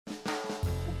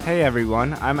Hey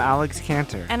everyone, I'm Alex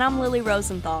Cantor. And I'm Lily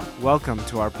Rosenthal. Welcome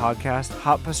to our podcast,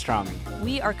 Hot Pastrami.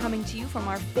 We are coming to you from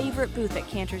our favorite booth at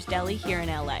Cantor's Deli here in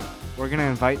LA. We're going to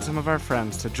invite some of our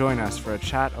friends to join us for a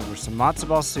chat over some matzo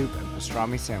ball soup and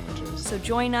pastrami sandwiches. So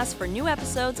join us for new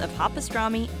episodes of Hot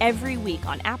Pastrami every week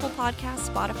on Apple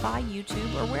Podcasts, Spotify,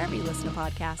 YouTube, or wherever you listen to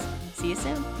podcasts. See you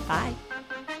soon. Bye.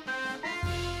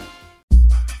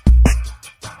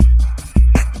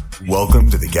 Welcome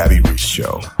to the Gabby Reese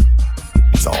Show.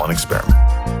 It's all an experiment.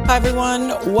 Hi, everyone.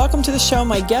 Welcome to the show.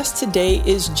 My guest today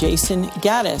is Jayson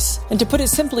Gaddis. And to put it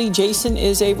simply, Jayson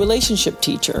is a relationship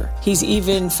teacher. He's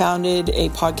even founded a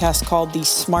podcast called the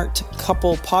Smart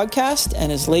Couple Podcast,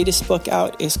 and his latest book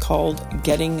out is called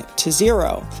Getting to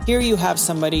Zero. Here you have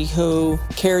somebody who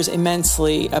cares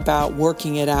immensely about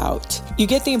working it out. You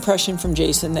get the impression from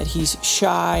Jayson that he's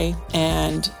shy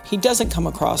and he doesn't come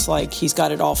across like he's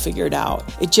got it all figured out.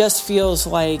 It just feels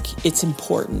like it's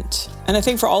important. And I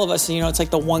think for all of us, it's like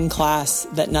the one class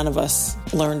that none of us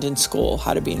learned in school,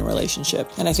 how to be in a relationship.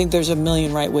 And I think there's a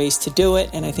million right ways to do it.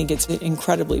 And I think it's an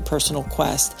incredibly personal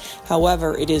quest.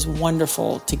 However, it is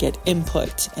wonderful to get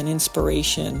input and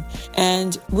inspiration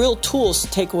and real tools to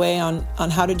take away on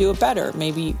how to do it better.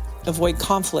 Maybe avoid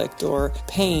conflict or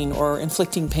pain or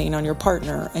inflicting pain on your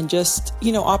partner, and just,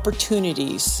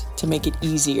 opportunities to make it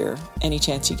easier any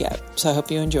chance you get. So I hope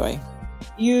you enjoy.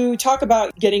 You talk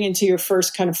about getting into your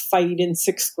first kind of fight in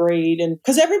sixth grade, and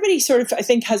because everybody sort of, I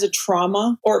think, has a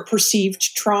trauma or a perceived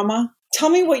trauma. Tell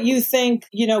me what you think,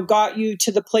 got you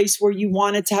to the place where you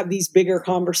wanted to have these bigger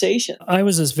conversations. I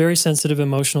was this very sensitive,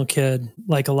 emotional kid,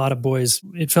 like a lot of boys.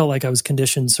 It felt like I was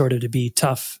conditioned sort of to be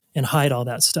tough and hide all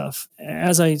that stuff.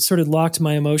 As I sort of locked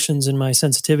my emotions and my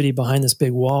sensitivity behind this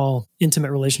big wall,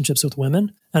 intimate relationships with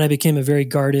women, and I became a very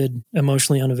guarded,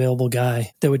 emotionally unavailable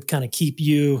guy that would kind of keep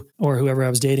you or whoever I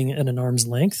was dating at an arm's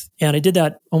length. And I did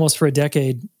that almost for a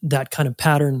decade, that kind of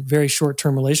pattern, very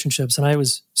short-term relationships. And I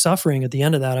was suffering at the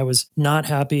end of that. I was not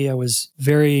happy. I was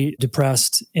very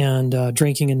depressed and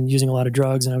drinking and using a lot of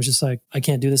drugs. And I was just like, I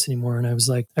can't do this anymore. And I was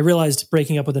like, I realized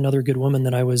breaking up with another good woman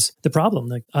that I was the problem.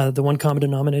 Like the one common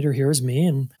denominator here is me,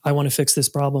 and I want to fix this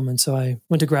problem. And so I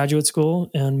went to graduate school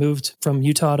and moved from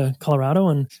Utah to Colorado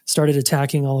and started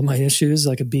attacking all of my issues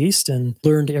like a beast, and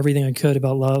learned everything I could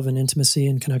about love and intimacy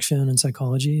and connection and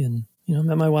psychology, and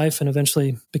met my wife and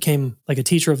eventually became like a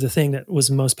teacher of the thing that was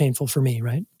most painful for me,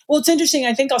 right? Well, it's interesting.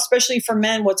 I think especially for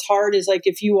men, what's hard is like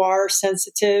if you are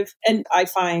sensitive, and I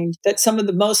find that some of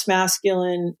the most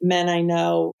masculine men I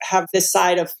know have this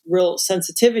side of real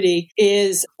sensitivity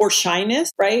or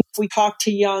shyness, right? If we talk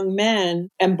to young men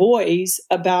and boys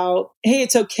about, hey,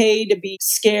 it's okay to be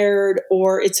scared,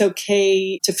 or it's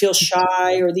okay to feel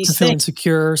shy, or these to feel things.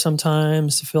 Insecure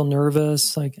sometimes, to feel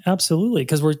nervous, like absolutely.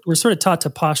 Because we're sort of taught to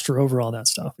posture over all that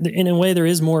stuff. In a way, there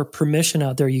is more permission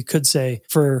out there, you could say,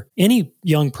 for any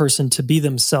young person to be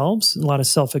themselves, a lot of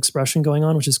self-expression going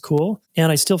on, which is cool.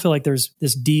 And I still feel like there's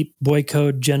this deep boy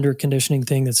code gender conditioning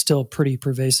thing that's still pretty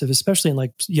pervasive, especially in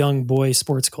like young boy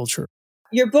sports culture.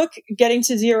 Your book, Getting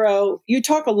to Zero, you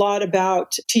talk a lot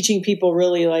about teaching people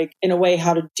really like in a way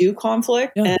how to do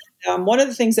conflict. Yeah. And one of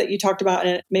the things that you talked about,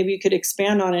 and maybe you could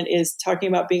expand on it, is talking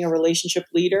about being a relationship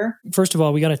leader. First of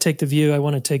all, we got to take the view. I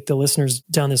want to take the listeners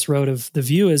down this road of the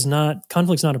view is not,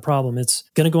 conflict's not a problem. It's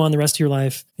going to go on the rest of your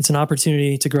life. It's an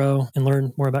opportunity to grow and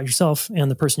learn more about yourself and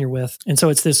the person you're with. And so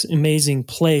it's this amazing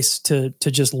place to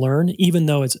just learn, even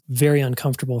though it's very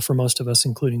uncomfortable for most of us,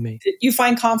 including me. You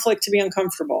find conflict to be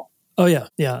uncomfortable. Oh, yeah.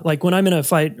 Yeah. Like when I'm in a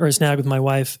fight or a snag with my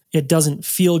wife, it doesn't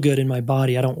feel good in my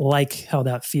body. I don't like how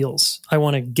that feels. I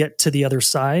want to get to the other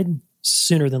side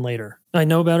sooner than later. I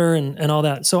know better and all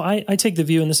that. So I take the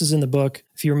view, and this is in the book,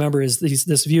 if you remember, is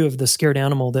this view of the scared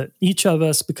animal, that each of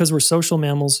us, because we're social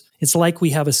mammals, it's like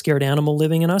we have a scared animal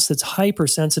living in us that's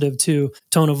hypersensitive to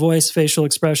tone of voice, facial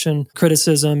expression,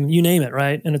 criticism, you name it,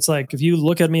 right? And it's like, if you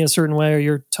look at me a certain way, or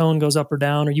your tone goes up or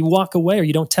down, or you walk away, or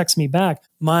you don't text me back,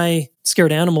 my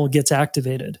scared animal gets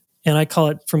activated. And I call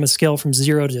it from a scale from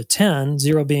 0 to 10,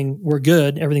 0 being we're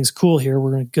good, everything's cool here,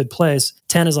 we're in a good place.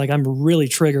 10 is like I'm really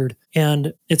triggered.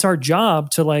 And it's our job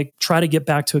to like try to get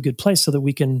back to a good place so that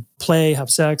we can play,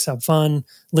 have sex, have fun,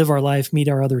 live our life, meet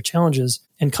our other challenges.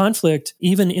 And conflict,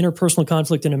 even interpersonal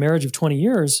conflict in a marriage of 20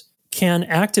 years, can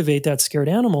activate that scared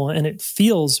animal, and it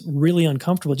feels really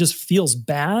uncomfortable. It just feels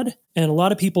bad. And a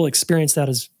lot of people experience that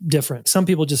as different. Some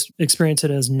people just experience it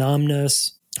as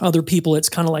numbness. Other people, it's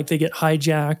kind of like they get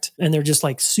hijacked and they're just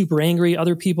like super angry.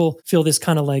 Other people feel this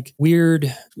kind of like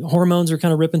weird hormones are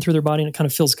kind of ripping through their body, and it kind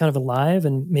of feels kind of alive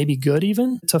and maybe good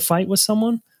even to fight with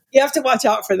someone. You have to watch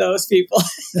out for those people.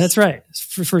 That's right.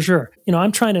 For sure.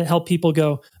 I'm trying to help people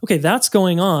go, okay, that's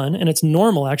going on and it's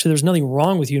normal. Actually, there's nothing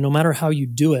wrong with you, no matter how you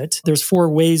do it. There's 4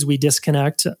 ways we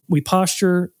disconnect. We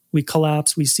posture, we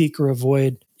collapse, we seek or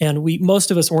avoid. And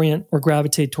most of us orient or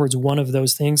gravitate towards one of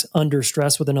those things under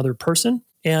stress with another person.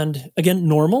 And again,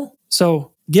 normal.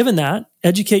 So given that,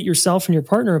 educate yourself and your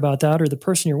partner about that or the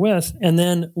person you're with, and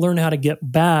then learn how to get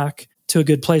back to a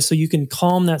good place so you can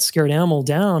calm that scared animal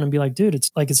down and be like, dude,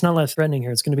 it's not life threatening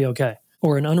here. It's going to be okay.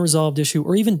 Or an unresolved issue,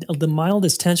 or even the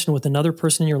mildest tension with another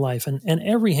person in your life. And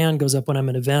every hand goes up when I'm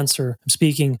at events or I'm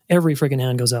speaking, every freaking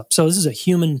hand goes up. So this is a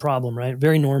human problem, right?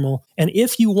 Very normal. And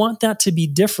if you want that to be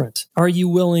different, are you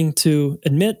willing to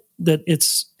admit that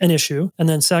it's an issue? And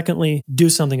then secondly, do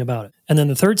something about it. And then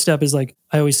the third step is like,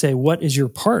 I always say, what is your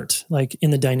part like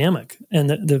in the dynamic?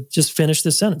 And just finish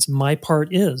this sentence. My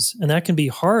part is, and that can be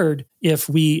hard if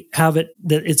we have it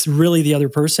that it's really the other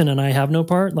person and I have no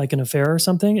part, like an affair or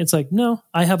something. It's like, no,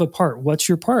 I have a part. What's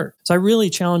your part? So I really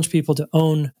challenge people to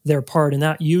own their part. And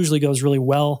that usually goes really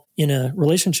well in a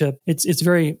relationship. It's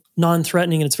very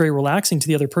non-threatening and it's very relaxing to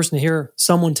the other person to hear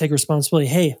someone take responsibility.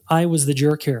 Hey, I was the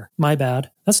jerk here. My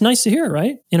bad. That's nice to hear,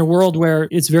 right? In a world where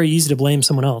it's very easy to blame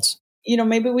someone else.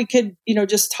 Maybe we could,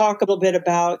 just talk a little bit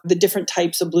about the different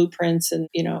types of blueprints and.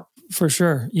 For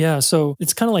sure. Yeah. So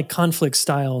it's kind of like conflict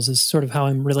styles is sort of how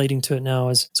I'm relating to it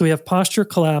now. So we have posture,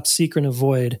 collapse, seek, and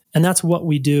avoid. And that's what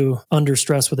we do under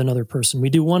stress with another person. We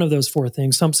do one of those 4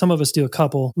 things. Some of us do a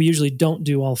couple. We usually don't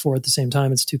do all 4 at the same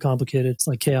time. It's too complicated. It's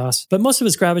like chaos. But most of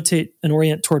us gravitate and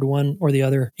orient toward one or the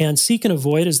other. And seek and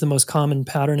avoid is the most common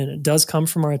pattern. And it does come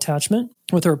from our attachment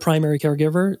with our primary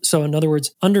caregiver. So in other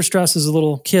words, under stress as a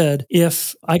little kid,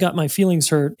 if I got my feelings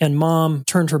hurt and mom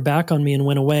turned her back on me and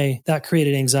went away, that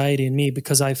created anxiety in me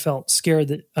because I felt scared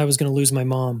that I was going to lose my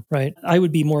mom, right? I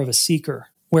would be more of a seeker.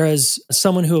 Whereas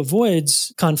someone who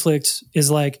avoids conflict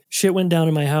is like, shit went down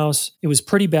in my house. It was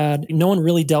pretty bad. No one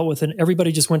really dealt with it.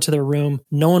 Everybody just went to their room.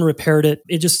 No one repaired it.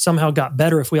 It just somehow got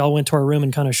better if we all went to our room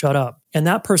and kind of shut up. And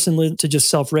that person lived to just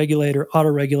self-regulate or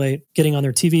auto-regulate, getting on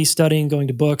their TV, studying, going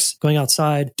to books, going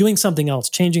outside, doing something else,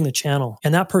 changing the channel.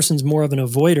 And that person's more of an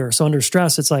avoider. So under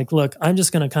stress, it's like, look, I'm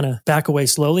just going to kind of back away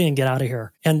slowly and get out of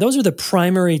here. And those are the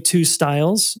primary 2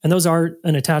 styles. And those are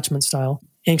an attachment style.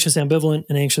 Anxious ambivalent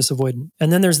and anxious avoidant.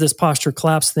 And then there's this posture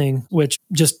collapse thing, which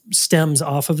just stems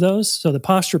off of those. So the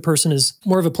posture person is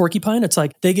more of a porcupine. It's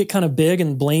like they get kind of big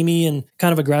and blamey and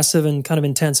kind of aggressive and kind of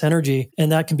intense energy.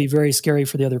 And that can be very scary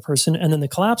for the other person. And then the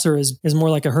collapser is more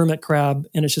like a hermit crab.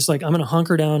 And it's just like, I'm going to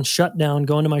hunker down, shut down,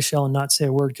 go into my shell and not say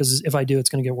a word because if I do,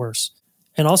 it's going to get worse.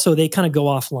 And also they kind of go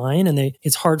offline and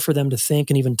it's hard for them to think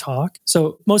and even talk.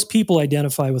 So most people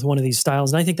identify with one of these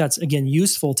styles. And I think that's, again,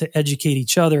 useful to educate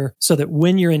each other so that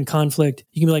when you're in conflict,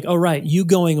 you can be like, oh, right, you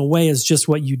going away is just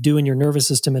what you do in your nervous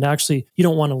system. And actually, you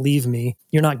don't want to leave me.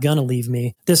 You're not going to leave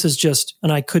me. This is just,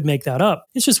 and I could make that up.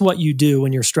 It's just what you do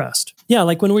when you're stressed. Yeah,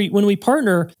 like when we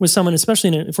partner with someone,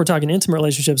 especially if we're talking intimate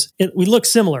relationships, we look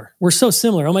similar. We're so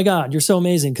similar. Oh my God, you're so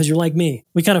amazing because you're like me.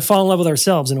 We kind of fall in love with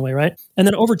ourselves in a way, right? And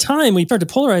then over time, we start to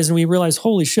polarize and we realize,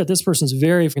 holy shit, this person's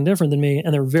very different than me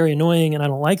and they're very annoying and I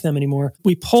don't like them anymore.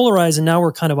 We polarize and now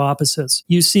we're kind of opposites.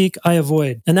 You seek, I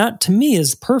avoid. And that to me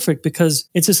is perfect because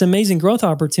it's this amazing growth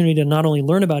opportunity to not only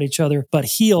learn about each other, but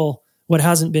heal what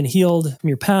hasn't been healed from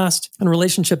your past. And a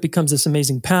relationship becomes this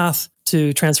amazing path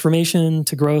to transformation,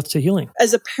 to growth, to healing.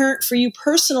 As a parent, for you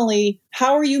personally,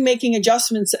 how are you making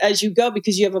adjustments as you go?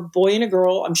 Because you have a boy and a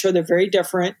girl. I'm sure they're very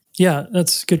different. Yeah,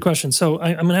 that's a good question. So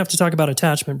I'm going to have to talk about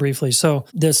attachment briefly. So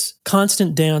this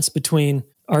constant dance between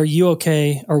are you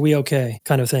okay? Are we okay?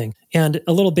 Kind of thing. And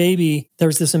a little baby,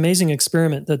 there's this amazing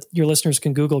experiment that your listeners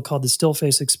can Google called the still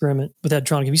face experiment with Ed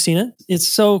Tronick. Have you seen it?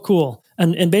 It's so cool.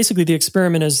 And basically the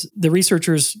experiment is the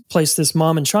researchers placed this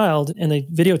mom and child and they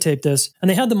videotaped this and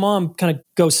they had the mom kind of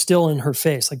go still in her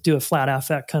face, like do a flat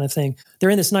affect kind of thing.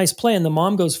 They're in this nice play and the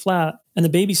mom goes flat and the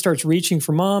baby starts reaching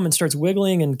for mom and starts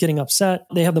wiggling and getting upset.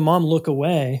 They have the mom look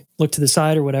away, look to the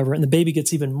side or whatever. And the baby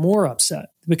gets even more upset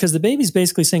because the baby's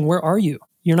basically saying, where are you?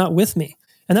 You're not with me.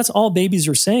 And that's all babies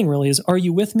are saying really is, are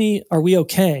you with me? Are we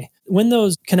okay? When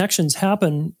those connections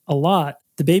happen a lot,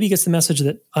 the baby gets the message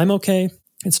that I'm okay.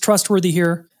 It's trustworthy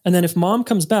here. And then if mom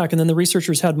comes back, and then the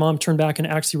researchers had mom turn back and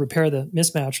actually repair the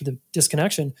mismatch or the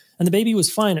disconnection, and the baby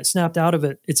was fine. It snapped out of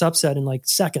it. It's upset in like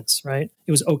seconds, right?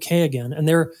 It was okay again. And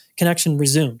their connection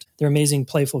resumed, their amazing,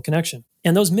 playful connection.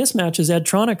 And those mismatches, Ed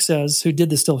Tronick says, who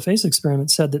did the still face experiment,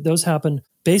 said that those happen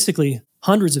basically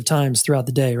hundreds of times throughout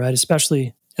the day, right?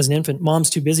 Especially as an infant. Mom's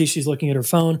too busy. She's looking at her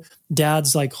phone.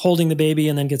 Dad's like holding the baby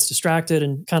and then gets distracted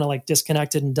and kind of like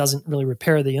disconnected and doesn't really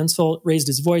repair the insult. Raised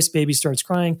his voice, baby starts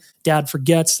crying. Dad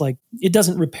forgets, like it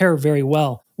doesn't repair very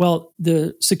well. Well,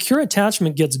 the secure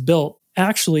attachment gets built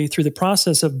actually through the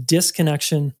process of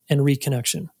disconnection and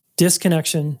reconnection.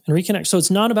 Disconnection and reconnect. So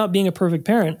it's not about being a perfect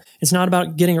parent. It's not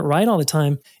about getting it right all the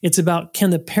time. It's about,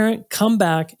 can the parent come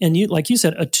back and, you, like you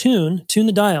said, tune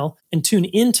the dial and tune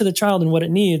into the child and what it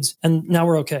needs. And now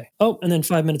we're okay. Oh, and then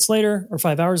 5 minutes later or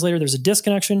 5 hours later, there's a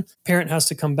disconnection. Parent has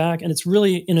to come back. And it's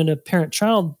really in a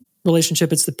parent-child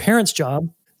relationship, it's the parent's job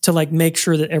to like make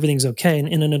sure that everything's okay. And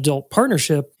in an adult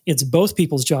partnership, it's both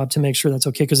people's job to make sure that's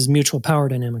okay because it's mutual power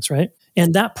dynamics, right?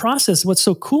 And that process, what's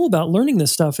so cool about learning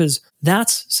this stuff is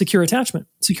that's secure attachment.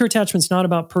 Secure attachment's not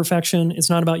about perfection. It's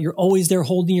not about you're always there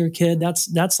holding your kid.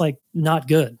 That's like not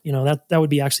good. You know, that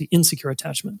would be actually insecure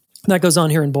attachment. That goes on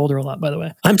here in Boulder a lot, by the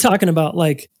way. I'm talking about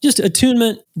like just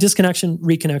attunement, disconnection,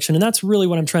 reconnection. And that's really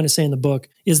what I'm trying to say in the book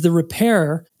is the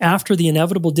repair after the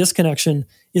inevitable disconnection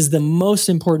is the most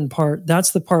important part.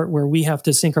 That's the part where we have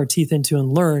to sink our teeth into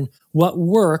and learn what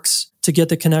works to get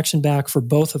the connection back for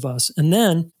both of us. And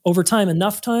then over time,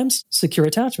 enough times, secure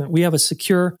attachment. We have a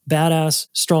secure, badass,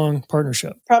 strong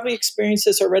partnership. Probably experienced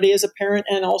this already as a parent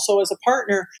and also as a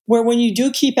partner, where when you do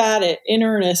keep at it in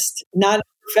earnest, not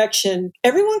perfection,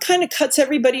 everyone kind of cuts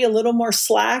everybody a little more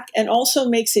slack and also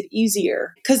makes it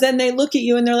easier because then they look at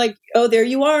you and they're like, oh, there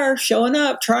you are showing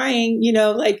up, trying, you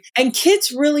know, like, and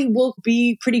kids really will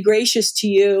be pretty gracious to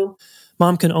you.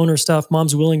 Mom can own her stuff.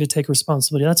 Mom's willing to take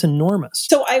responsibility. That's enormous.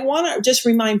 So I want to just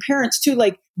remind parents too,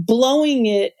 like blowing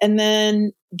it and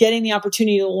then getting the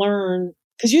opportunity to learn,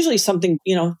 because usually something,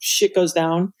 you know, shit goes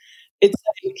down. It's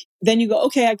like, then you go,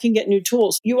 okay, I can get new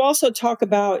tools. You also talk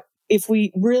about if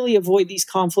we really avoid these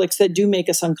conflicts that do make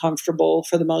us uncomfortable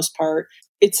for the most part,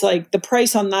 it's like the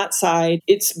price on that side,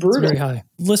 it's brutal. It's very high.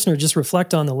 Listener, just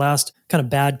reflect on the last kind of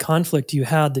bad conflict you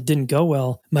had that didn't go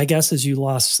well. My guess is you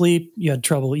lost sleep, you had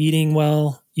trouble eating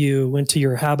well, you went to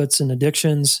your habits and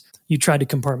addictions, you tried to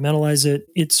compartmentalize it.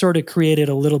 It sort of created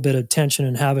a little bit of tension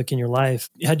and havoc in your life.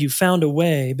 Had you found a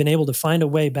way, been able to find a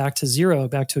way back to zero,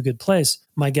 back to a good place,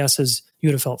 my guess is you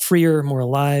would have felt freer, more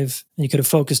alive, and you could have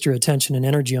focused your attention and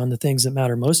energy on the things that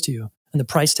matter most to you. And the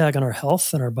price tag on our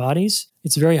health and our bodies,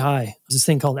 it's very high. There's this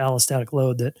thing called allostatic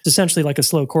load that's essentially like a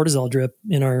slow cortisol drip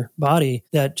in our body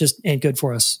that just ain't good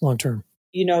for us long term.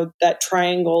 You know, that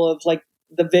triangle of like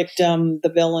the victim, the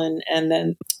villain, and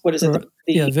then what is it?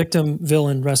 Victim,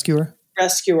 villain, rescuer.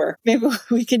 Rescuer. Maybe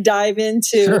we could dive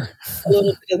into a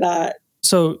little bit of that.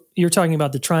 So you're talking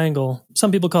about the triangle.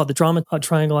 Some people call it the drama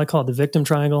triangle. I call it the victim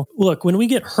triangle. Look, when we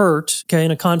get hurt, okay,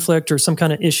 in a conflict or some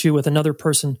kind of issue with another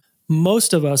person,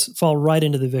 most of us fall right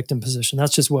into the victim position.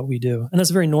 That's just what we do. And that's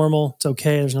very normal. It's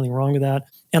okay. There's nothing wrong with that.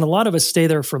 And a lot of us stay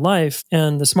there for life.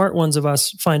 And the smart ones of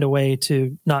us find a way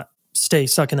to not stay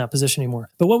stuck in that position anymore.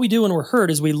 But what we do when we're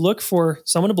hurt is we look for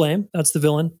someone to blame. That's the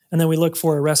villain. And then we look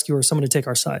for a rescuer, someone to take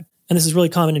our side. And this is really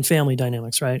common in family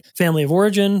dynamics, right? Family of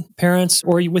origin, parents,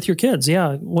 or with your kids.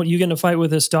 Yeah. What you get in a fight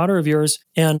with this daughter of yours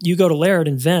and you go to Laird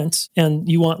and vent and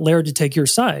you want Laird to take your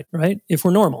side, right? If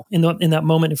we're normal in that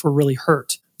moment, if we're really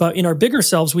hurt. But in our bigger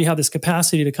selves, we have this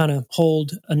capacity to kind of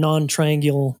hold a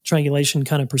triangulation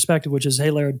kind of perspective, which is, hey,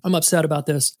 Laird, I'm upset about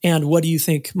this. And what do you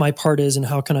think my part is? And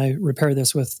how can I repair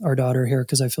this with our daughter here?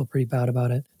 Because I feel pretty bad about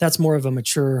it. That's more of a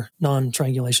mature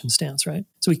non-triangulation stance, right?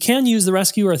 So we can use the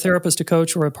rescue or a therapist, a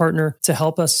coach, or a partner to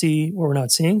help us see what we're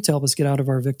not seeing, to help us get out of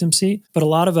our victim seat. But a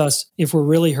lot of us, if we're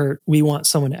really hurt, we want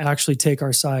someone to actually take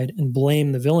our side and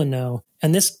blame the villain now.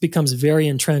 And this becomes very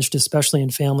entrenched, especially in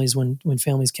families when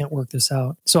families can't work this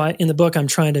out. So in the book, I'm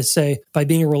trying to say by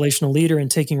being a relational leader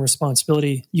and taking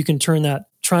responsibility, you can turn that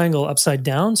triangle upside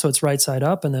down. So it's right side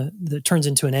up and it turns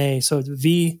into an A. So the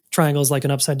V triangle is like an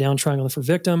upside down triangle for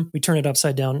victim. We turn it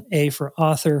upside down, A for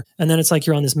author. And then it's like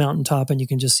you're on this mountaintop and you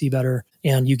can just see better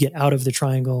and you get out of the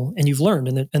triangle and you've learned.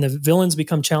 And the villains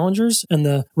become challengers and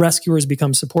the rescuers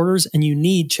become supporters. And you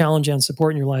need challenge and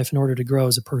support in your life in order to grow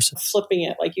as a person. Flipping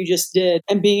it like you just did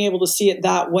and being able to see it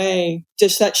that way,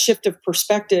 just that shift of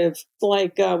perspective,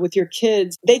 like with your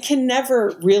kids, they can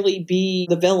never really be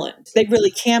the villain. They really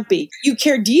can't be. You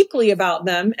care deeply about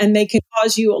them and they can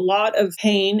cause you a lot of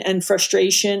pain and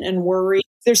frustration and worry.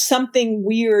 There's something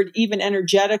weird, even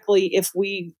energetically, if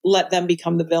we let them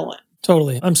become the villain.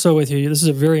 Totally. I'm so with you. This is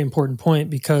a very important point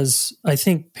because I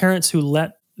think parents who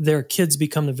let their kids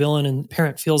become the villain and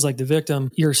parent feels like the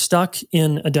victim, you're stuck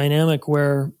in a dynamic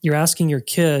where you're asking your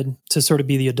kid to sort of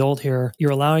be the adult here.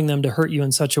 You're allowing them to hurt you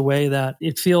in such a way that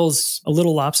it feels a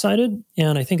little lopsided.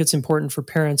 And I think it's important for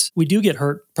parents. We do get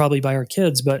hurt probably by our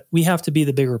kids, but we have to be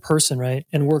the bigger person, right?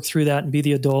 And work through that and be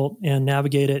the adult and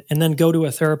navigate it. And then go to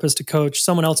a therapist, a coach,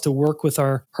 someone else to work with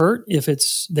our hurt if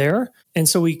it's there. And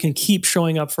so we can keep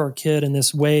showing up for our kid in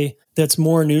this way that's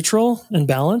more neutral and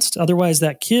balanced. Otherwise,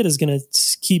 that kid is going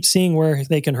to keep seeing where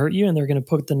they can hurt you, and they're going to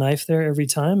put the knife there every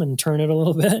time and turn it a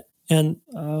little bit. And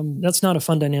that's not a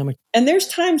fun dynamic. And there's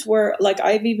times where, like,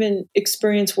 I've even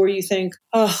experienced where you think,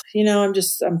 oh,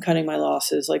 I'm cutting my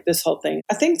losses, like this whole thing.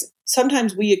 I think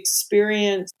sometimes we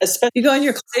experience, especially you go in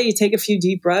your closet, you take a few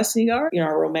deep breaths and you go,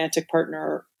 our romantic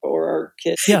partner or our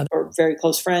kids or very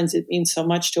close friends, it means so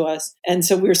much to us. And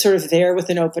so we're sort of there with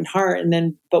an open heart.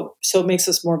 So it makes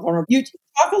us more vulnerable. You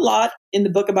talk a lot in the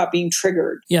book about being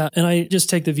triggered. Yeah. And I just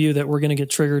take the view that we're going to get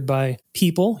triggered by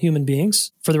people, human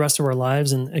beings, for the rest of our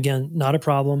lives. And again, not a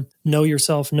problem. Know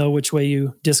yourself, know which way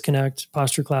you disconnect,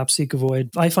 posture, collapse, seek, avoid.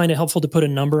 I find it helpful to put a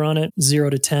number on it, 0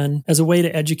 to 10, as a way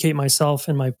to educate myself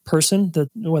and my person, that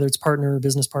whether it's partner or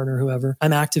business partner, whoever.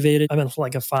 I'm activated. I'm at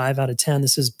like a 5 out of 10.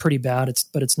 This is pretty bad,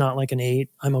 but it's not like an 8.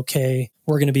 I'm okay.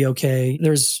 We're going to be okay.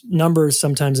 There's numbers,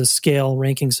 sometimes a scale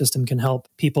ranking system can help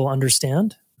people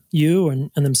understand you and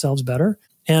themselves better.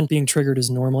 And being triggered is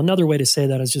normal. Another way to say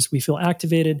that is just we feel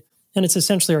activated, and it's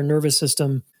essentially our nervous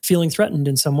system feeling threatened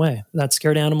in some way. That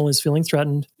scared animal is feeling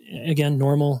threatened. Again,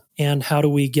 normal. And how do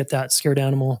we get that scared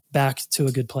animal back to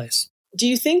a good place? Do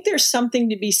you think there's something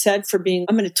to be said for being,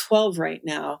 I'm at a 12 right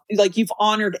now, like you've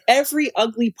honored every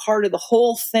ugly part of the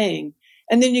whole thing,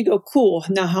 and then you go, cool,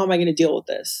 now how am I going to deal with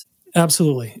this?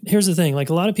 Absolutely. Here's the thing. Like,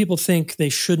 a lot of people think they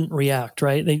shouldn't react,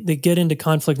 right? They get into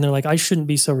conflict and they're like, I shouldn't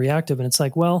be so reactive. And it's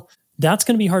like, well, that's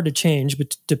going to be hard to change,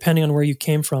 but depending on where you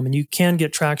came from, and you can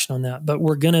get traction on that, but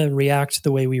we're going to react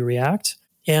the way we react.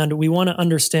 And we want to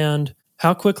understand,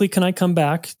 how quickly can I come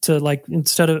back to, like,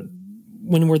 instead of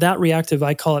when we're that reactive,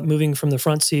 I call it moving from the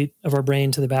front seat of our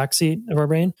brain to the back seat of our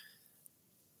brain.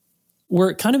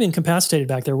 We're kind of incapacitated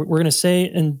back there. We're going to say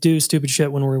and do stupid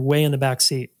shit when we're way in the back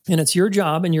seat. And it's your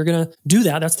job, and you're going to do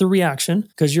that. That's the reaction,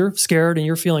 because you're scared and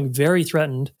you're feeling very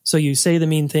threatened. So you say the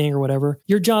mean thing or whatever.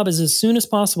 Your job is as soon as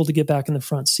possible to get back in the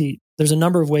front seat. There's a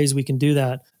number of ways we can do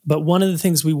that. But one of the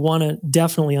things we want to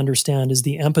definitely understand is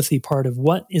the empathy part of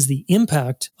what is the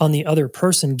impact on the other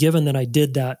person, given that I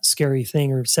did that scary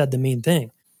thing or said the mean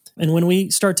thing. And when we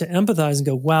start to empathize and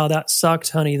go, wow, that sucked,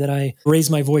 honey, that I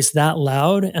raised my voice that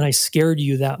loud and I scared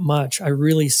you that much. I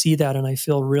really see that, and I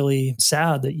feel really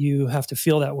sad that you have to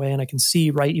feel that way. And I can see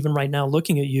even right now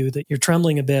looking at you that you're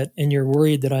trembling a bit and you're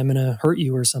worried that I'm going to hurt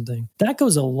you or something. That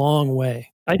goes a long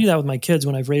way. I do that with my kids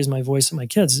when I've raised my voice at my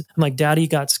kids. I'm like, Daddy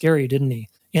got scary, didn't he?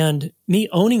 And me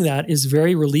owning that is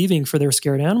very relieving for their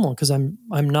scared animal, because I'm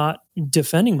not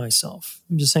defending myself.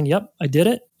 I'm just saying, yep, I did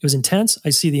it. It was intense.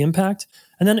 I see the impact.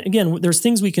 And then again, there's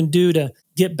things we can do to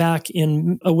get back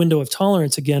in a window of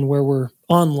tolerance again, where we're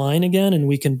online again and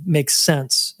we can make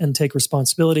sense and take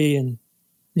responsibility and,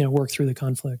 work through the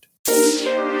conflict.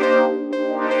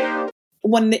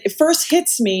 When it first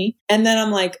hits me, and then I'm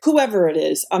like, whoever it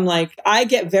is, I'm like, I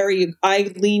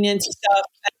lean into stuff,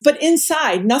 but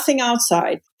inside, nothing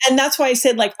outside. And that's why I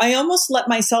said, like, I almost let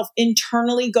myself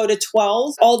internally go to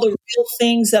 12, all the real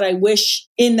things that I wish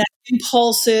in that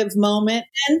impulsive moment.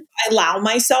 And I allow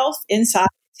myself inside.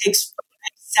 It takes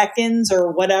seconds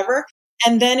or whatever.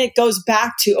 And then it goes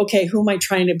back to, okay, who am I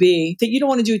trying to be? That you don't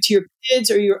want to do it to your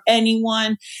kids or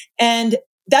anyone. And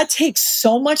that takes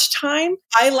so much time.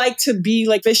 I like to be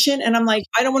like efficient, and I'm like,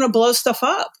 I don't want to blow stuff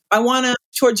up. I want to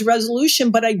towards resolution,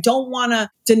 but I don't want to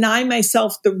deny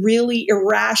myself the really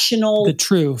irrational, the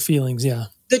true feelings. Yeah.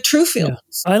 The true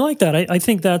feelings. Yeah. I like that. I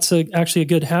think that's actually a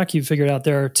good hack you figured out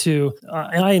there too.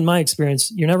 In my experience,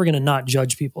 you're never going to not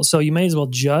judge people. So you may as well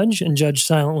judge, and judge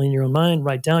silently in your own mind.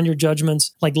 Write down your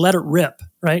judgments, like let it rip,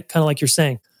 right? Kind of like you're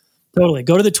saying. Totally.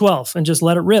 Go to the 12 and just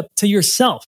let it rip to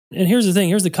yourself. And here's the thing.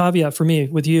 Here's the caveat for me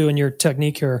with you and your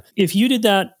technique here. If you did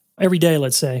that every day,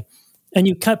 let's say, and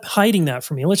you kept hiding that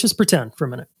from me, let's just pretend for a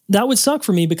minute. That would suck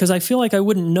for me, because I feel like I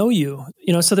wouldn't know you.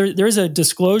 So there is a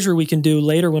disclosure we can do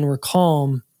later when we're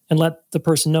calm, and let the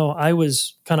person know I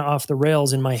was kind of off the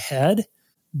rails in my head,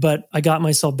 but I got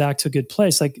myself back to a good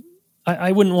place. Like,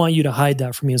 I wouldn't want you to hide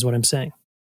that from me, is what I'm saying.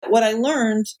 What I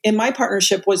learned in my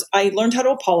partnership was I learned how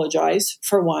to apologize,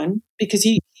 for one, because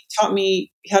he taught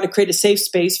me how to create a safe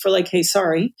space for, like, hey,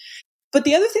 sorry. But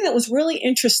the other thing that was really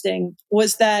interesting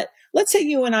was that, let's say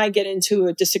you and I get into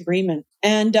a disagreement,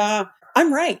 and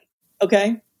I'm right.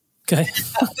 Okay. Okay.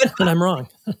 And I'm wrong.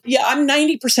 Yeah, I'm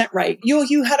 90% right.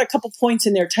 You had a couple points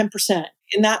in there, 10%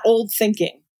 in that old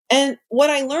thinking. And what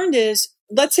I learned is,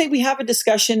 let's say we have a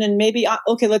discussion, and maybe,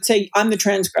 let's say I'm the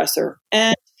transgressor.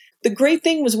 And the great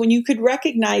thing was when you could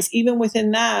recognize, even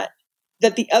within that,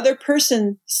 that the other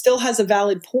person still has a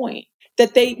valid point,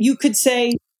 that you could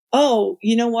say, oh,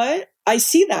 you know what? I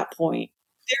see that point.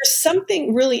 There's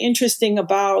something really interesting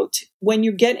about when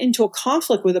you get into a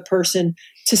conflict with a person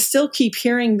to still keep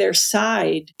hearing their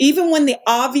side, even when the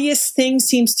obvious thing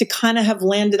seems to kind of have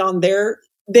landed on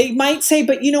they might say,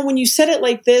 but when you said it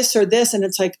like this or this, and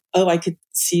it's like, oh, I could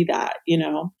see that,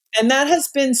 and that has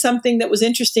been something that was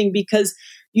interesting because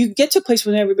you get to a place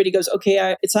when everybody goes,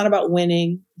 okay, it's not about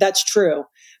winning. That's true.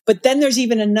 But then there's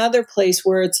even another place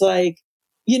where it's like,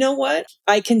 you know what?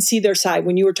 I can see their side.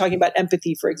 When you were talking about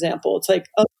empathy, for example, it's like,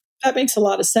 oh, that makes a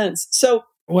lot of sense. So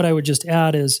what I would just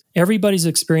add is everybody's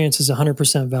experience is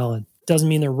 100% valid. Doesn't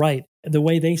mean they're right. The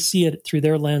way they see it through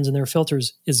their lens and their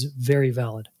filters is very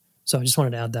valid. So I just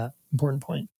wanted to add that important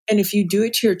point. And if you do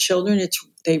it to your children,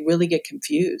 they really get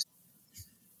confused.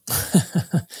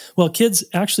 Well, kids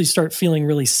actually start feeling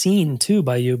really seen too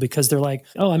by you because they're like,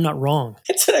 oh, I'm not wrong.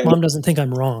 Mom doesn't think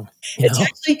I'm wrong.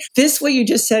 Actually, this what you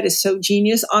just said is so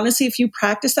genius. Honestly, if you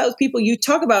practice that with people, you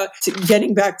talk about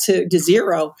getting back to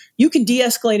zero, you can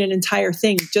de-escalate an entire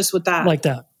thing just with that. Like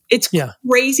that. It's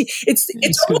crazy.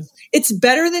 It's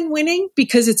better than winning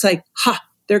because it's like,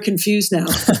 they're confused now.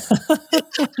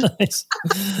 Nice.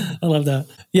 I love that.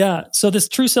 Yeah. So this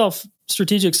true self,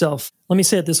 strategic self, let me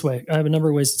say it this way. I have a number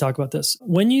of ways to talk about this.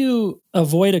 When you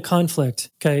avoid a conflict,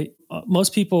 okay,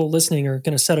 most people listening are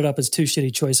going to set it up as two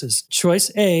shitty choices.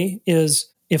 Choice A is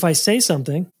if I say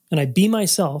something and I be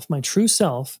myself, my true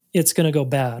self, it's going to go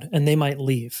bad and they might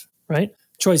leave, right?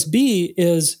 Choice B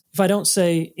is if I don't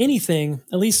say anything,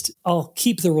 at least I'll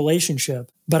keep the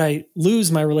relationship, but I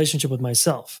lose my relationship with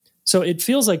myself. So it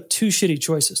feels like two shitty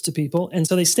choices to people. And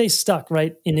so they stay stuck,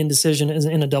 right, in indecision,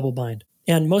 in a double bind.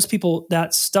 And most people,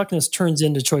 that stuckness turns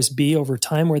into choice B over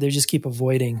time where they just keep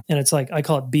avoiding. And it's like, I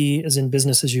call it B as in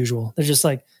business as usual. They're just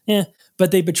like,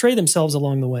 but they betray themselves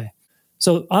along the way.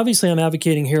 So obviously I'm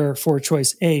advocating here for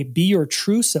choice A, be your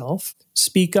true self,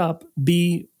 speak up,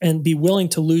 be willing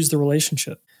to lose the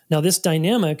relationship. Now this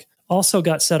dynamic also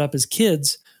got set up as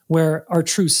kids where our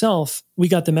true self, we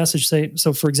got the message,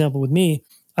 so for example, with me,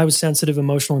 I was sensitive,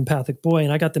 emotional, empathic boy,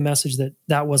 and I got the message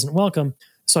that wasn't welcome.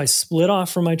 So I split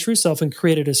off from my true self and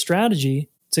created a strategy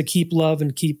to keep love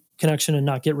and keep connection and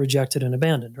not get rejected and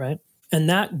abandoned, right? And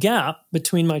that gap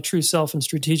between my true self and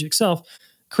strategic self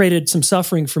created some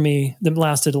suffering for me that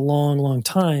lasted a long, long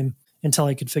time until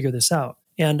I could figure this out.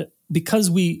 And because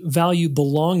we value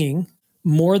belonging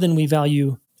more than we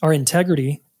value our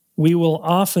integrity, we will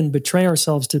often betray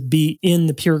ourselves to be in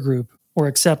the peer group or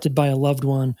accepted by a loved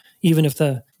one, even if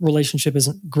the relationship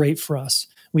isn't great for us.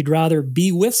 We'd rather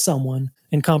be with someone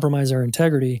and compromise our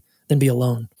integrity than be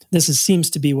alone. This seems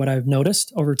to be what I've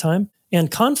noticed over time.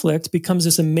 And conflict becomes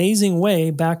this amazing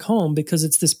way back home because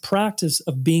it's this practice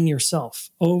of being yourself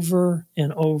over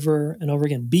and over and over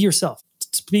again. Be yourself.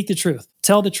 Speak the truth.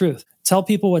 Tell the truth. Tell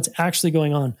people what's actually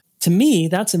going on. To me,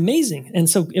 that's amazing. And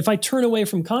so if I turn away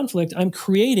from conflict, I'm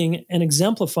creating and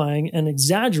exemplifying and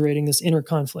exaggerating this inner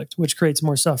conflict, which creates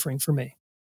more suffering for me.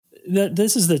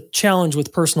 This is the challenge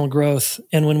with personal growth.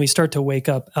 And when we start to wake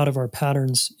up out of our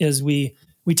patterns is we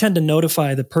tend to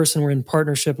notify the person we're in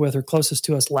partnership with or closest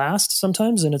to us last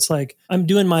sometimes. And it's like, I'm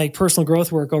doing my personal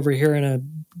growth work over here in a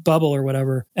bubble or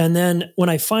whatever. And then when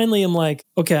I finally am like,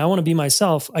 okay, I want to be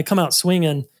myself, I come out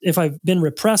swinging. If I've been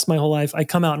repressed my whole life, I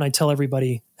come out and I tell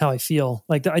everybody how I feel.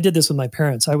 Like I did this with my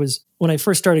parents. When I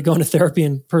first started going to therapy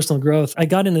and personal growth, I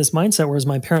got in this mindset where it was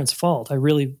my parents' fault. I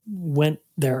really went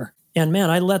there. And man,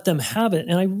 I let them have it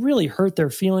and I really hurt their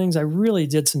feelings. I really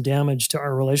did some damage to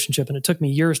our relationship and it took me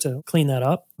years to clean that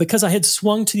up because I had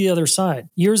swung to the other side.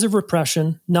 Years of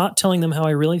repression, not telling them how I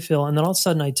really feel. And then all of a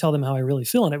sudden I tell them how I really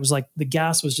feel. And it was like the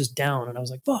gas was just down and I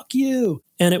was like, fuck you.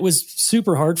 And it was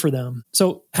super hard for them.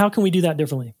 So how can we do that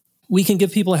differently? We can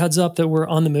give people a heads up that we're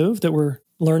on the move, that we're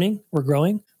learning, we're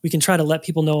growing. We can try to let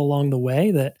people know along the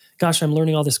way that, gosh, I'm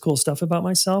learning all this cool stuff about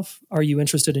myself. Are you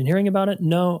interested in hearing about it?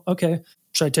 No. Okay.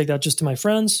 Should I take that just to my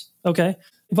friends? Okay.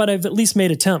 But I've at least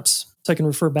made attempts. So I can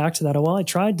refer back to that. Well, I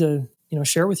tried to,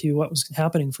 share with you what was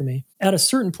happening for me. At a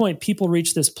certain point, people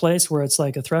reach this place where it's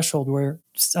like a threshold where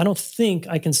I don't think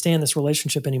I can stay in this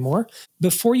relationship anymore.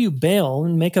 Before you bail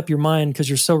and make up your mind because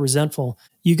you're so resentful,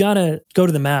 you got to go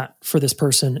to the mat for this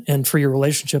person and for your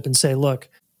relationship and say, look,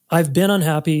 I've been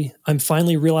unhappy. I'm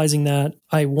finally realizing that.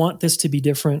 I want this to be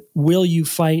different. Will you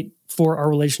fight for our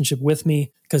relationship with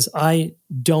me? Because I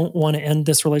don't want to end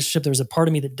this relationship. There's a part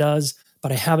of me that does,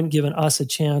 but I haven't given us a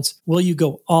chance. Will you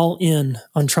go all in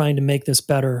on trying to make this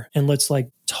better? And let's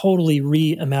totally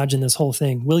reimagine this whole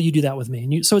thing. Will you do that with me?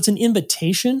 And so it's an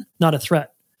invitation, not a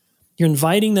threat. You're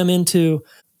inviting them into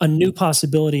a new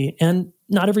possibility. And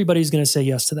not everybody's going to say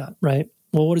yes to that, right?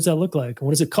 Well, what does that look like?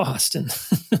 What does it cost? And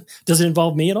does it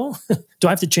involve me at all? Do I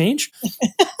have to change?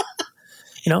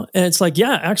 And it's like,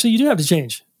 yeah, actually you do have to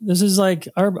change. This is like,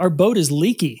 our boat is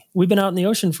leaky. We've been out in the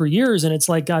ocean for years and it's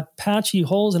like got patchy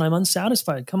holes and I'm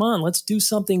unsatisfied. Come on, let's do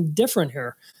something different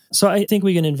here. So I think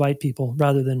we can invite people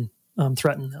rather than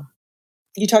threaten them.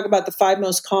 You talk about the 5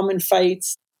 most common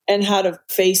fights and how to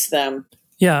face them.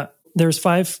 Yeah. There's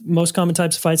 5 most common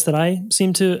types of fights that I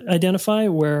seem to identify,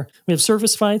 where we have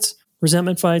surface fights,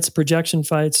 resentment fights, projection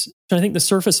fights. And I think the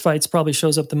surface fights probably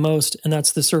shows up the most, and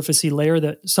that's the surfacey layer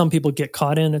that some people get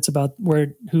caught in. It's about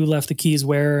who left the keys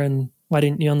where, and why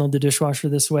didn't you unload the dishwasher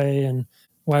this way, and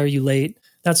why are you late?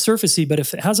 That's surfacey, but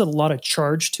if it has a lot of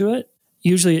charge to it,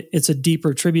 usually it's a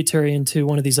deeper tributary into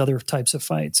one of these other types of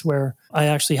fights where I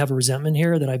actually have a resentment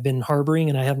here that I've been harboring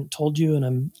and I haven't told you, and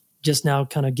I'm just now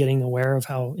kind of getting aware of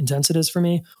how intense it is for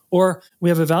me. Or we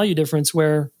have a value difference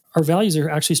where our values are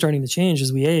actually starting to change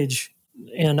as we age.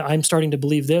 And I'm starting to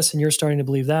believe this and you're starting to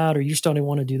believe that, or you're starting to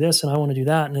want to do this and I want to do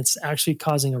that. And it's actually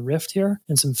causing a rift here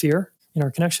and some fear in our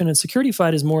connection. And security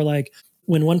fight is more like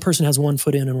when one person has one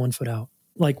foot in and one foot out.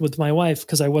 Like with my wife,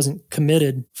 because I wasn't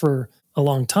committed for a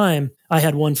long time, I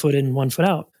had one foot in and one foot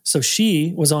out. So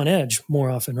she was on edge more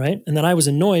often, right? And then I was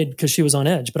annoyed because she was on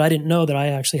edge, but I didn't know that I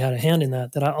actually had a hand in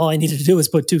that, all I needed to do was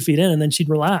put 2 feet in and then she'd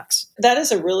relax. That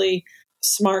is a really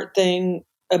smart thing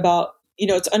about,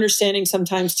 it's understanding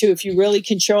sometimes too, if you really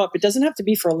can show up, it doesn't have to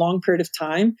be for a long period of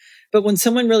time, but when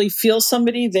someone really feels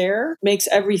somebody there, makes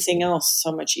everything else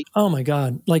so much easier. Oh my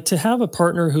God. Like to have a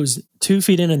partner who's 2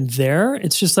 feet in and there,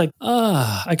 it's just like,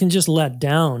 I can just let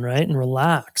down, right? And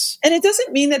relax. And it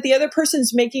doesn't mean that the other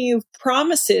person's making you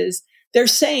promises. They're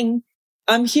saying,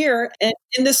 I'm here and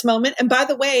in this moment. And by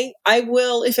the way, I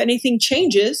will, if anything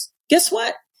changes, guess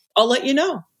what? I'll let you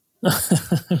know.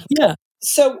 Yeah.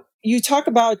 So you talk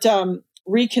about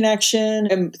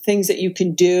reconnection and things that you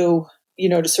can do,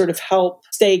 to sort of help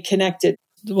stay connected.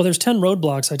 Well, there's 10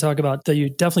 roadblocks I talk about that you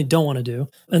definitely don't want to do.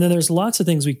 And then there's lots of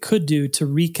things we could do to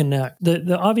reconnect.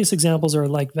 The obvious examples are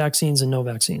like vaccines and no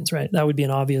vaccines, right? That would be an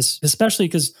obvious, especially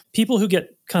because people who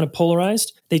get kind of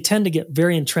polarized, they tend to get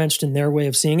very entrenched in their way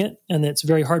of seeing it. And it's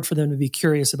very hard for them to be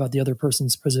curious about the other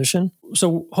person's position.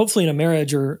 So hopefully in a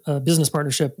marriage or a business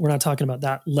partnership, we're not talking about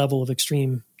that level of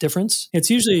extreme difference. It's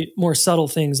usually more subtle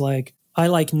things like, I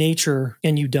like nature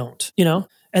and you don't,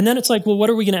 And then it's like, well, what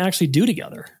are we going to actually do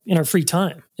together in our free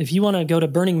time? If you want to go to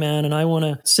Burning Man and I want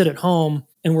to sit at home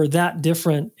and we're that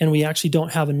different and we actually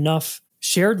don't have enough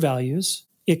shared values,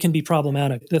 it can be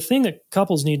problematic. The thing that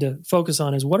couples need to focus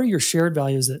on is what are your shared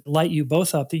values that light you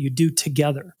both up that you do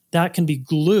together? That can be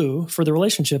glue for the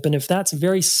relationship. And if that's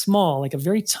very small, like a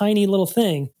very tiny little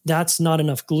thing, that's not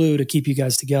enough glue to keep you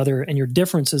guys together, and your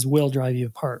differences will drive you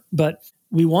apart. But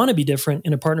we want to be different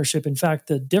in a partnership. In fact,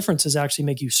 the differences actually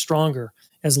make you stronger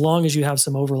as long as you have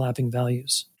some overlapping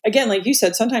values. Again, like you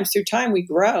said, sometimes through time we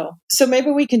grow. So maybe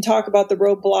we can talk about the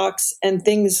roadblocks and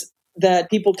things that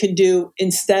people can do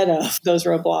instead of those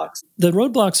roadblocks. The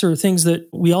roadblocks are things that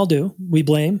we all do. We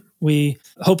blame, we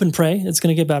hope and pray it's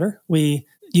going to get better. We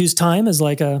use time as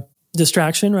like a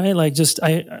distraction, right? Like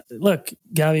look,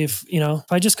 Gabby, if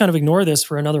I just kind of ignore this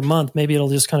for another month, maybe it'll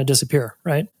just kind of disappear,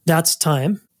 right? That's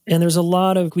time. And there's a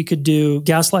lot of, we could do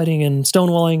gaslighting and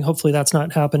stonewalling. Hopefully that's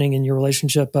not happening in your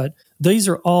relationship, but these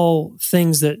are all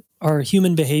things that are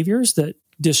human behaviors that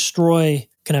destroy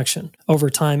connection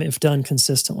over time if done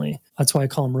consistently. That's why I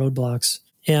call them roadblocks.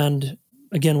 And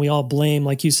again, we all blame,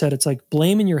 like you said, it's like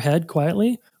blame in your head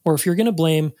quietly, or if you're going to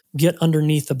blame, get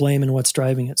underneath the blame and what's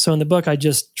driving it. So in the book, I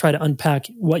just try to unpack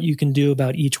what you can do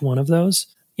about each one of those.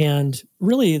 And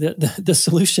really the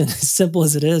solution, as simple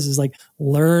as it is like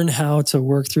learn how to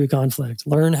work through conflict,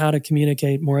 learn how to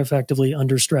communicate more effectively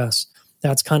under stress.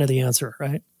 That's kind of the answer,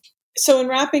 right? So in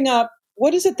wrapping up,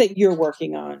 what is it that you're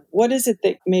working on? What is it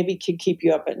that maybe could keep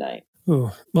you up at night?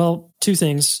 Ooh, well, 2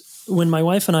 things. When my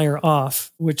wife and I are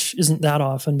off, which isn't that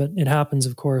often, but it happens,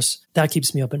 of course, that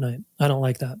keeps me up at night. I don't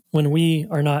like that. When we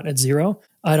are not at 0,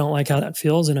 I don't like how that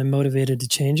feels, and I'm motivated to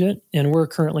change it. And we're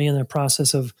currently in the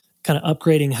process of kind of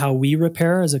upgrading how we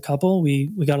repair as a couple. We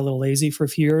got a little lazy for a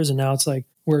few years, and now it's like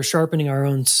we're sharpening our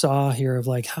own saw here of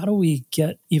like, how do we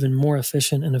get even more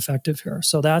efficient and effective here?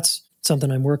 So that's something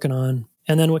I'm working on.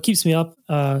 And then what keeps me up,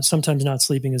 sometimes not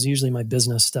sleeping, is usually my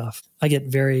business stuff. I get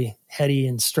very heady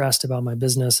and stressed about my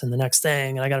business and the next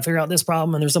thing, and I got to figure out this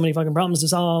problem, and there's so many fucking problems to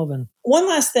solve. And one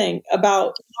last thing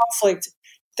about conflict,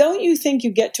 don't you think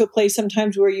you get to a place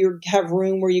sometimes where you have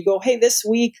room where you go, hey, this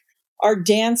week, our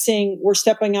dancing, we're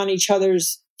stepping on each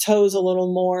other's toes a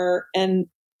little more. And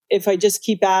if I just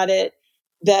keep at it,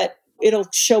 that it'll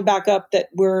show back up that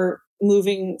we're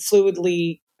moving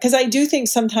fluidly. Because I do think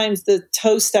sometimes the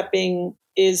toe stepping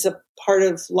is a part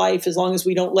of life as long as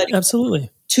we don't let it Absolutely.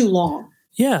 too long.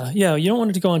 Yeah. You don't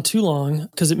want it to go on too long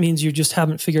because it means you just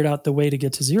haven't figured out the way to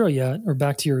get to zero yet or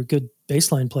back to your good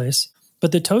baseline place.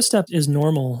 But the toe step is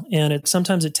normal, and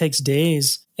sometimes it takes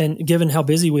days. And given how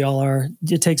busy we all are,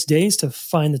 it takes days to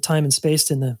find the time and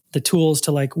space and the tools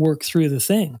to like work through the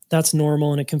thing. That's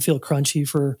normal, and it can feel crunchy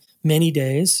for many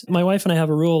days. My wife and I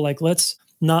have a rule, like, let's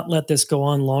not let this go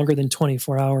on longer than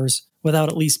 24 hours without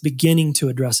at least beginning to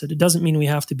address it. It doesn't mean we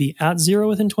have to be at zero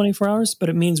within 24 hours, but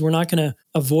it means we're not going to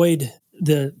avoid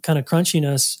the kind of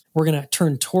crunchiness. We're going to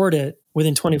turn toward it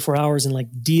within 24 hours and like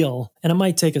deal. And it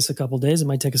might take us a couple of days. It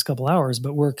might take us a couple of hours,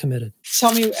 but we're committed.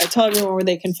 Tell everyone where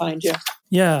they can find you.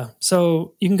 Yeah.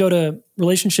 So you can go to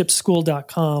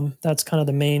relationshipschool.com. That's kind of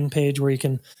the main page where you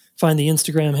can find the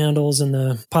Instagram handles and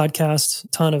the podcast,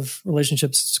 ton of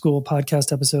Relationship School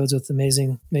podcast episodes with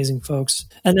amazing, amazing folks.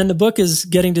 And then the book is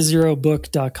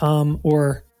gettingtozerobook.com,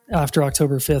 or after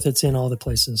October 5th, it's in all the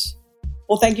places.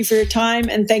 Well, thank you for your time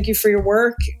and thank you for your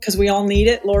work, because we all need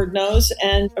it, Lord knows,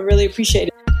 and I really appreciate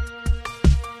it.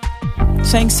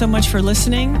 Thanks so much for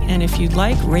listening. And if you'd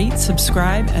like, rate,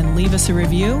 subscribe, and leave us a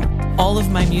review. All of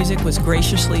my music was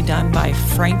graciously done by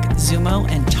Frank Zumo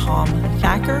and Tom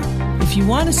Thacker. If you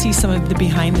want to see some of the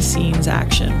behind-the-scenes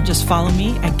action, just follow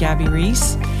me at Gabby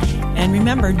Reese. And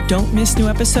remember, don't miss new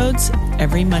episodes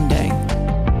every Monday.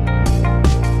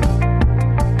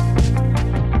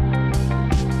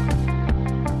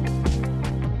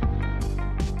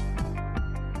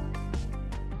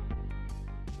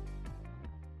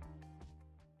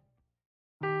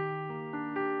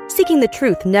 Seeking the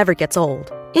truth never gets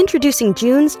old. Introducing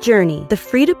June's Journey, the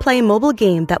free-to-play mobile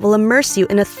game that will immerse you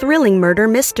in a thrilling murder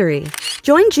mystery.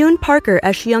 Join June Parker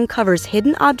as she uncovers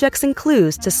hidden objects and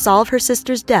clues to solve her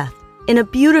sister's death in a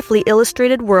beautifully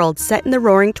illustrated world set in the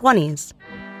Roaring '20s.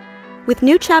 With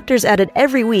new chapters added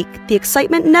every week, the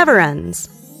excitement never ends.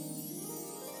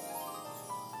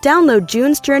 Download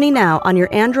June's Journey now on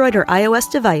your Android or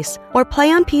iOS device, or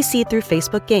play on PC through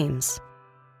Facebook Games.